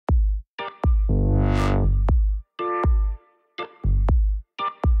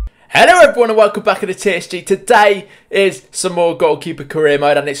Hello everyone and welcome back to the TSG. Today is some more goalkeeper career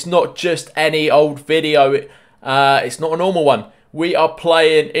mode, and it's not just any old video. It's not a normal one. We are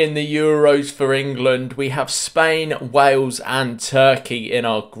playing in the Euros for England. We have Spain, Wales and Turkey in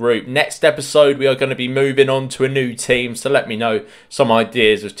our group. Next episode we are going to be moving on to a new team, so let me know some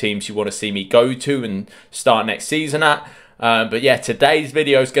ideas of teams you want to see me go to and start next season at. But yeah, today's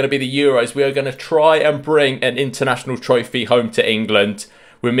video is going to be the Euros. We are going to try and bring an international trophy home to England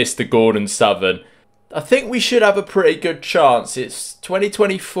with Mr. Gordon Southern. I think we should have a pretty good chance. It's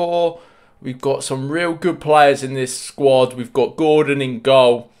 2024. We've got some real good players in this squad. We've got Gordon in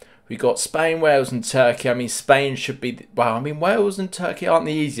goal. We've got Spain, Wales and Turkey. I mean, Spain should be... Well, I mean, Wales and Turkey aren't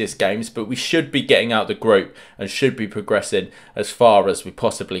the easiest games, but we should be getting out the group and should be progressing as far as we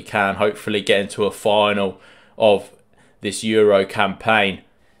possibly can. Hopefully get into a final of this Euro campaign.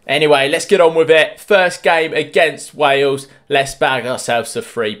 Anyway, let's get on with it. First game against Wales. Let's bag ourselves to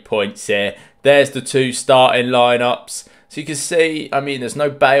 3 points here. There's the two starting lineups. So you can see, I mean, there's no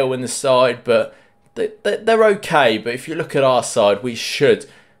Bale in the side, but they're okay. But if you look at our side, we should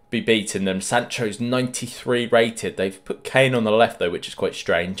be beating them. Sancho's 93 rated. They've put Kane on the left, though, which is quite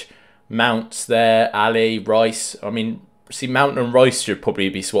strange. Mount's there, Ali, Rice. I mean, see, Mount and Rice should probably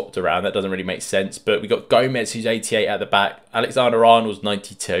be swapped around. That doesn't really make sense. But we got Gomez, who's 88 at the back. Alexander-Arnold's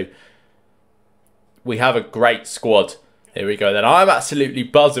 92. We have a great squad. Here we go then. I'm absolutely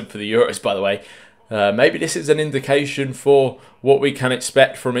buzzing for the Euros, by the way. Maybe this is an indication for what we can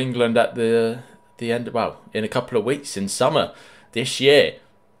expect from England at the end, well, in a couple of weeks in summer this year.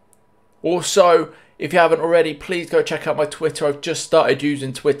 Also, if you haven't already, please go check out my Twitter. I've just started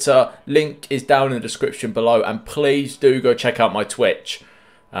using Twitter. Link is down in the description below. And please do go check out my Twitch.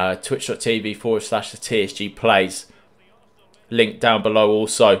 Twitch.tv/TheTSG Plays. Link down below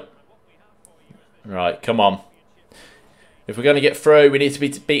also. Right, come on. If we're going to get through, we need to be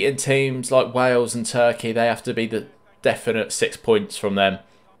beating teams like Wales and Turkey. They have to be the definite 6 points from them.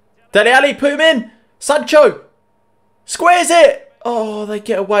 Dele Alli, put him in. Sancho. Squares it. Oh, they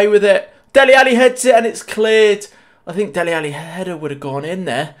get away with it. Dele Alli heads it and it's cleared. I think Dele Alli header would have gone in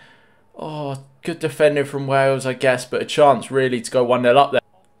there. Oh, good defending from Wales, I guess. But a chance really to go 1-0 up there.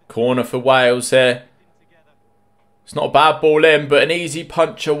 Corner for Wales here. It's not a bad ball in, but an easy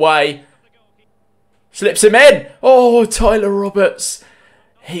punch away. Slips him in. Oh, Tyler Roberts.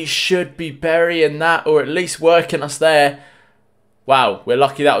 He should be burying that, or at least working us there. Wow, we're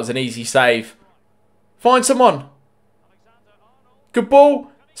lucky that was an easy save. Find someone. Good ball.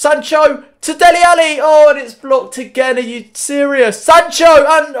 Sancho to Dele Alli. Oh, and it's blocked again. Are you serious? Sancho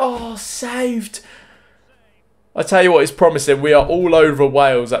and oh, saved. I tell you what, it's promising. We are all over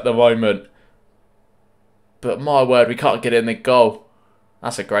Wales at the moment. But my word, we can't get in the goal.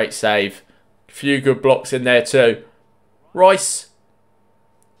 That's a great save. Few good blocks in there too. Rice.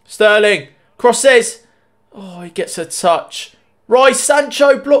 Sterling. Crosses. Oh, he gets a touch. Rice.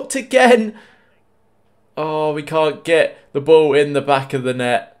 Sancho blocked again. Oh, we can't get the ball in the back of the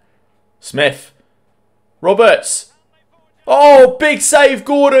net. Smith. Roberts. Oh, big save,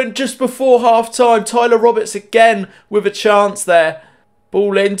 Gordon, just before half-time. Tyler Roberts again with a chance there.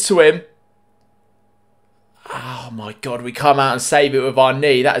 Ball into him. Oh my God, we come out and save it with our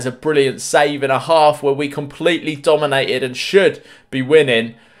knee. That is a brilliant save in a half where we completely dominated and should be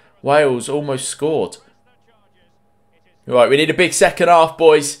winning. Wales almost scored. Right, we need a big second half,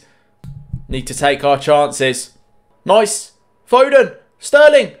 boys. Need to take our chances. Nice. Foden.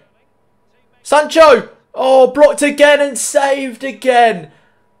 Sterling. Sancho. Oh, blocked again and saved again.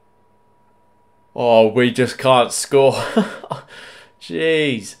 Oh, we just can't score.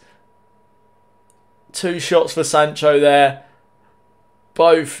 Jeez. 2 shots for Sancho there.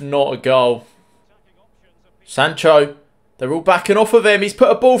 Both not a goal. Sancho. They're all backing off of him. He's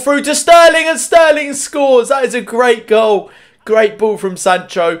put a ball through to Sterling and Sterling scores. That is a great goal. Great ball from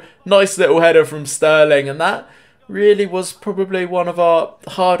Sancho. Nice little header from Sterling. And that really was probably one of our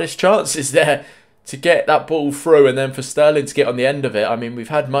hardest chances there to get that ball through and then for Sterling to get on the end of it. I mean, we've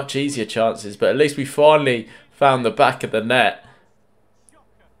had much easier chances, but at least we finally found the back of the net.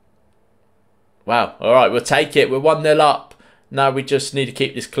 Wow, alright, we'll take it. We're 1-0 up. Now we just need to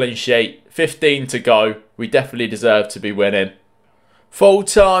keep this clean sheet. 15 to go. We definitely deserve to be winning. Full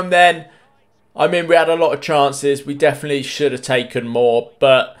time then. I mean, we had a lot of chances. We definitely should have taken more.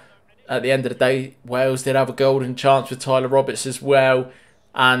 But at the end of the day, Wales did have a golden chance with Tyler Roberts as well.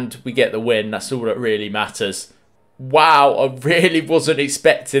 And we get the win. That's all that really matters. Wow, I really wasn't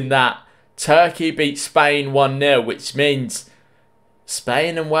expecting that. Turkey beat Spain 1-0, which means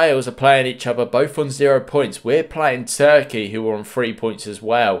Spain and Wales are playing each other both on 0 points. We're playing Turkey, who are on 3 points as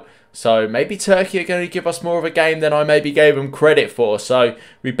well. So maybe Turkey are going to give us more of a game than I maybe gave them credit for. So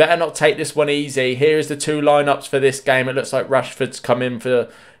we better not take this one easy. Here's the 2 lineups for this game. It looks like Rashford's come in for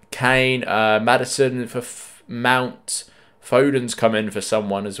Kane, Maddison for Mount, Foden's come in for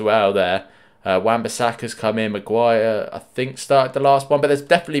someone as well there. Wan-Bissaka's come in, Maguire I think started the last one, but there's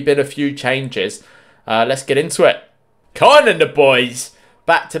definitely been a few changes. Let's get into it. Con and the boys,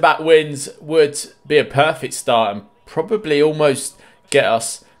 back-to-back wins would be a perfect start and probably almost get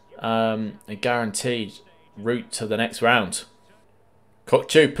us a guaranteed route to the next round.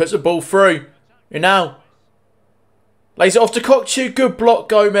 Kokchu puts the ball through. Now lays it off to Kokchu. Good block,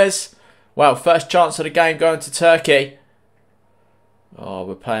 Gomez. Wow, first chance of the game going to Turkey. Oh,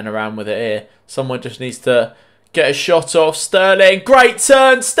 we're playing around with it here. Someone just needs to get a shot off. Sterling, great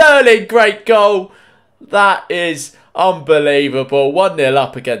turn. Sterling, great goal. That is unbelievable. 1-0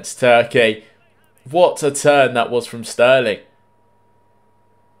 up against Turkey. What a turn that was from Sterling.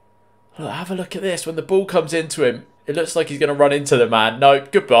 Look, have a look at this. When the ball comes into him, it looks like he's going to run into the man. No,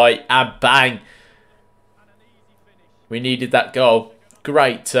 goodbye. And bang. We needed that goal.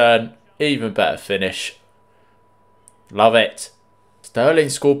 Great turn. Even better finish. Love it. Sterling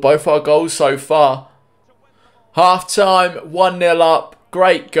scored both our goals so far. Half time, 1-0 up.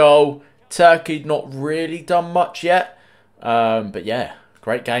 Great goal. Turkey not really done much yet. But yeah,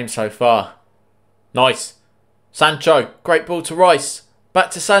 great game so far. Nice. Sancho, great ball to Rice.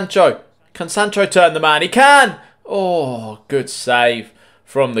 Back to Sancho. Can Sancho turn the man? He can! Oh, good save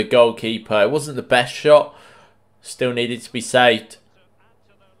from the goalkeeper. It wasn't the best shot. Still needed to be saved.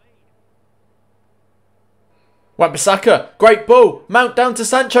 Wan-Bissaka, great ball. Mount down to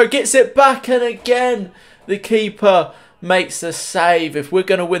Sancho, gets it back, and again the keeper makes the save. If we're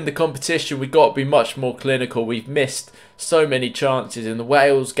going to win the competition, we've got to be much more clinical. We've missed so many chances in the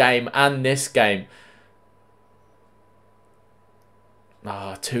Wales game and this game.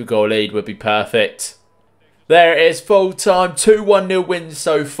 2-goal lead would be perfect. There it is, full time. 2-1-0 wins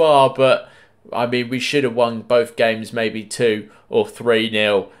so far, but I mean, we should have won both games, maybe 2 or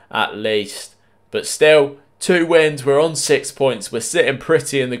 3-0 at least. But still, 2 wins. We're on 6 points. We're sitting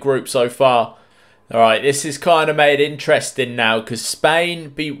pretty in the group so far. Alright, this is kind of made interesting now because Spain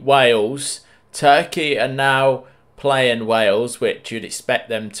beat Wales. Turkey are now playing Wales, which you'd expect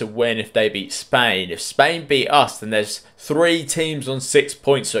them to win if they beat Spain. If Spain beat us, then there's 3 teams on 6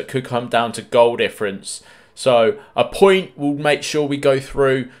 points, so it could come down to goal difference. So a point will make sure we go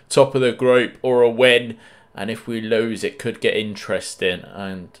through top of the group, or a win. And if we lose, it could get interesting.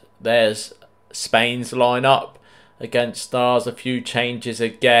 And there's Spain's lineup against ours. A few changes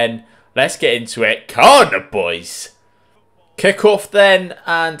again. Let's get into it. Come on, boys. Kick off then,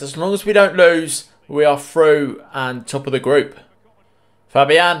 and as long as we don't lose, we are through and top of the group.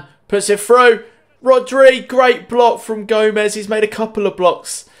 Fabian puts it through. Rodri, great block from Gomez. He's made a couple of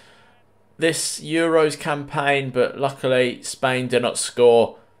blocks this Euros campaign, but luckily Spain did not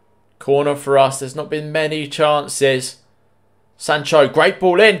score. Corner for us. There's not been many chances. Sancho, great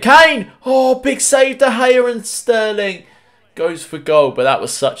ball in. Kane! Oh, big save. De Gea and Sterling goes for goal, but that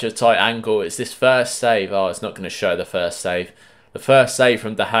was such a tight angle. It's this first save. Oh, it's not going to show the first save. The first save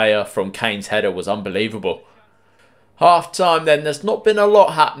from De Gea from Kane's header was unbelievable. Half time then. There's not been a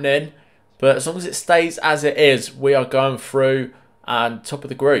lot happening, but as long as it stays as it is, we are going through and top of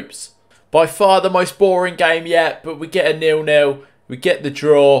the groups. By far the most boring game yet, but we get a 0-0. We get the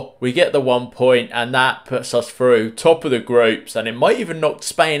draw, we get the 1 point, and that puts us through top of the groups. And it might even knock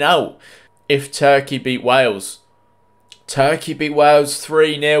Spain out if Turkey beat Wales. Turkey beat Wales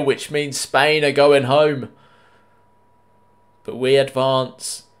 3-0, which means Spain are going home. But we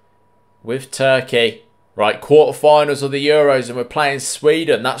advance with Turkey. Right, quarterfinals of the Euros, and we're playing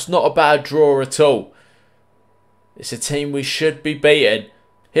Sweden. That's not a bad draw at all. It's a team we should be beating.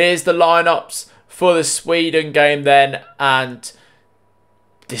 Here's the lineups for the Sweden game then, and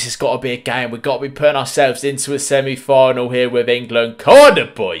this has got to be a game. We've got to be putting ourselves into a semi-final here with England. Come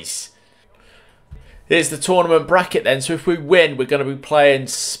on, boys! Here's the tournament bracket then. So if we win, we're going to be playing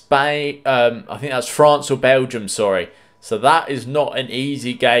Spain. I think that's France or Belgium, sorry. So that is not an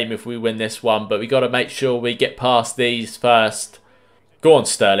easy game if we win this one, but we've got to make sure we get past these first. Go on,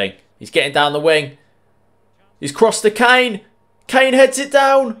 Sterling. He's getting down the wing. He's crossed to Kane. Kane heads it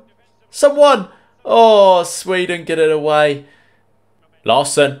down. Someone. Oh, Sweden get it away.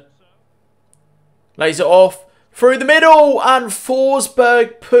 Larson lays it off through the middle, and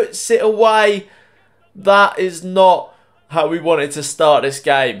Forsberg puts it away. That is not how we wanted to start this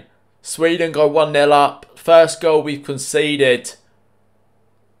game. Sweden go 1-0 up. First goal we've conceded.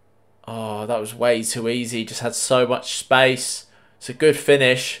 Oh, that was way too easy. Just had so much space. It's a good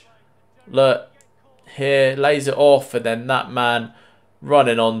finish. Look, here, lays it off, and then that man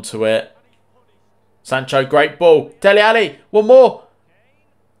running onto it. Sancho, great ball. Dele Alli, one more.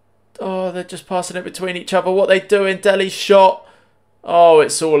 Oh, they're just passing it between each other. What are they doing? Dele's shot. Oh,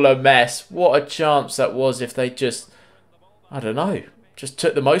 it's all a mess. What a chance that was if they just, I don't know, just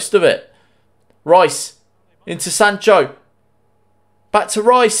took the most of it. Rice, into Sancho. Back to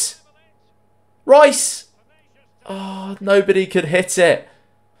Rice. Rice. Oh, nobody could hit it.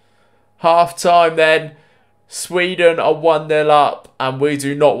 Half time then. Sweden are 1-0 up and we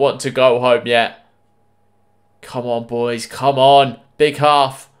do not want to go home yet. Come on, boys. Come on. Big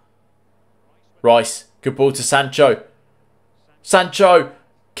half. Rice. Good ball to Sancho. Sancho.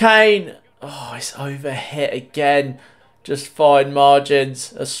 Kane. Oh, it's overhit again. Just fine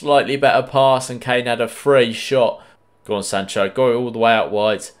margins. A slightly better pass and Kane had a free shot. Go on, Sancho. Go all the way out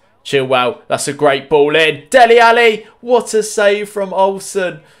wide. Chilwell. That's a great ball in. Dele Alli. What a save from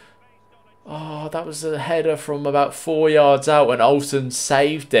Olsen. Oh, that was a header from about 4 yards out and Olsen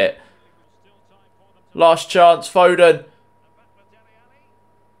saved it. Last chance, Foden.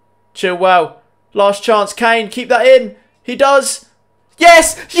 Chilwell. Last chance, Kane. Keep that in. He does.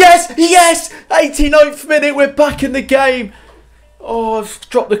 Yes! Yes! Yes! 89th minute, we're back in the game. Oh, I've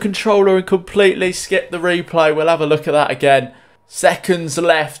dropped the controller and completely skipped the replay. We'll have a look at that again. Seconds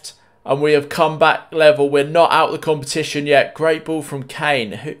left and we have come back level. We're not out of the competition yet. Great ball from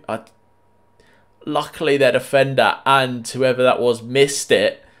Kane. Luckily, their defender and whoever that was missed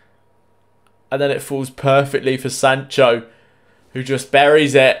it. And then it falls perfectly for Sancho, who just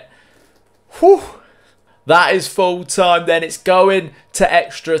buries it. Whew. That is full time then. It's going to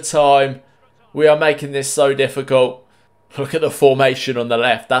extra time. We are making this so difficult. Look at the formation on the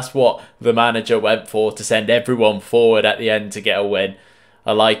left. That's what the manager went for, to send everyone forward at the end to get a win.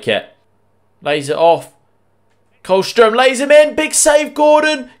 I like it. Lays it off. Kohlstrom lays him in. Big save,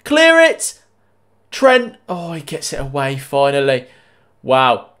 Gordon. Clear it. Trent. Oh, he gets it away finally.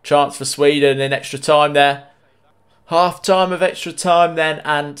 Wow. Chance for Sweden in extra time there. Half time of extra time then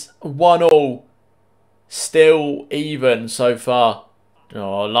and 1-1. Still even so far.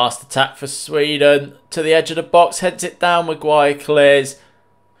 Oh, last attack for Sweden. To the edge of the box. Heads it down. Maguire clears.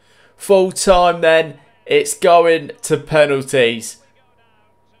 Full time then. It's going to penalties.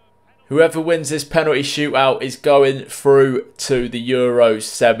 Whoever wins this penalty shootout is going through to the Euros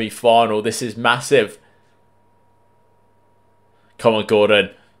semi-final. This is massive. Come on, Gordon.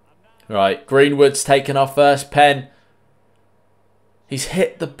 Right, Greenwood's taken our first pen. He's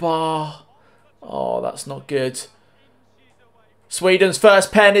hit the bar. Oh, that's not good. Sweden's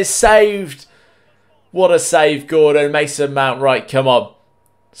first pen is saved. What a save, Gordon. Mason Mount. Right, come on.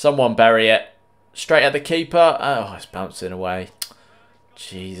 Someone bury it. Straight at the keeper. Oh, it's bouncing away.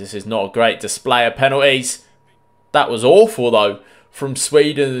 Jeez, this is not a great display of penalties. That was awful, though, from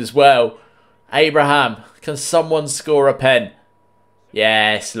Sweden as well. Abraham, can someone score a pen?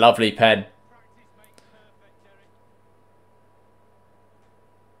 Yes, lovely pen.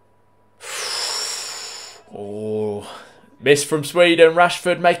 Oh, miss from Sweden.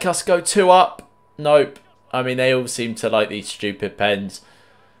 Rashford make us go 2 up. Nope. I mean, they all seem to like these stupid pens.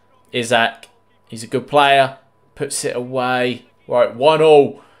 Isaac, he's a good player. Puts it away. Right,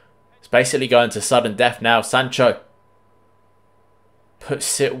 1-1. It's basically going to sudden death now. Sancho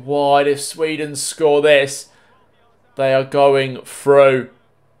puts it wide. If Sweden score this, they are going through.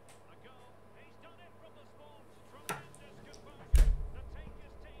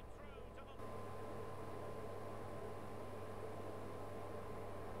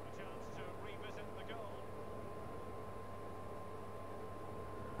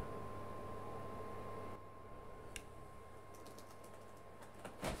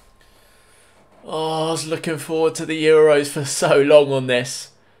 Oh, I was looking forward to the Euros for so long on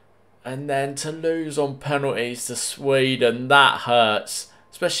this. And then to lose on penalties to Sweden, that hurts.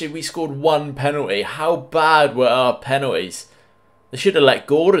 Especially we scored 1 penalty. How bad were our penalties? They should have let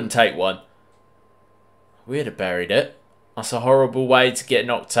Gordon take one. We'd have buried it. That's a horrible way to get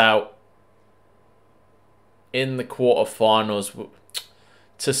knocked out in the quarterfinals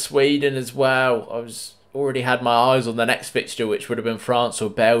to Sweden as well. I was already had my eyes on the next fixture, which would have been France or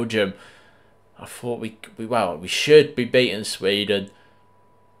Belgium. I thought we should be beating Sweden.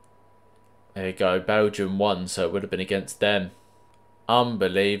 There you go. Belgium won, so it would have been against them.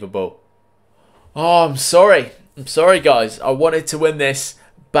 Unbelievable. Oh, I'm sorry. I'm sorry, guys. I wanted to win this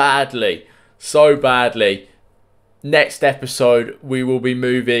badly. So badly. Next episode, we will be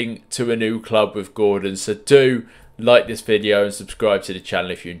moving to a new club with Gordon. So do like this video and subscribe to the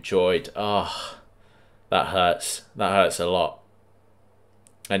channel if you enjoyed. Ah, that hurts. That hurts a lot.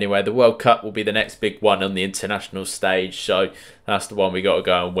 Anyway, the World Cup will be the next big one on the international stage, so that's the one we got to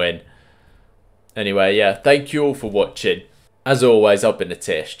go and win. Anyway, yeah, thank you all for watching. As always, I've been the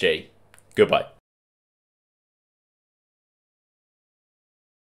TSG. Goodbye.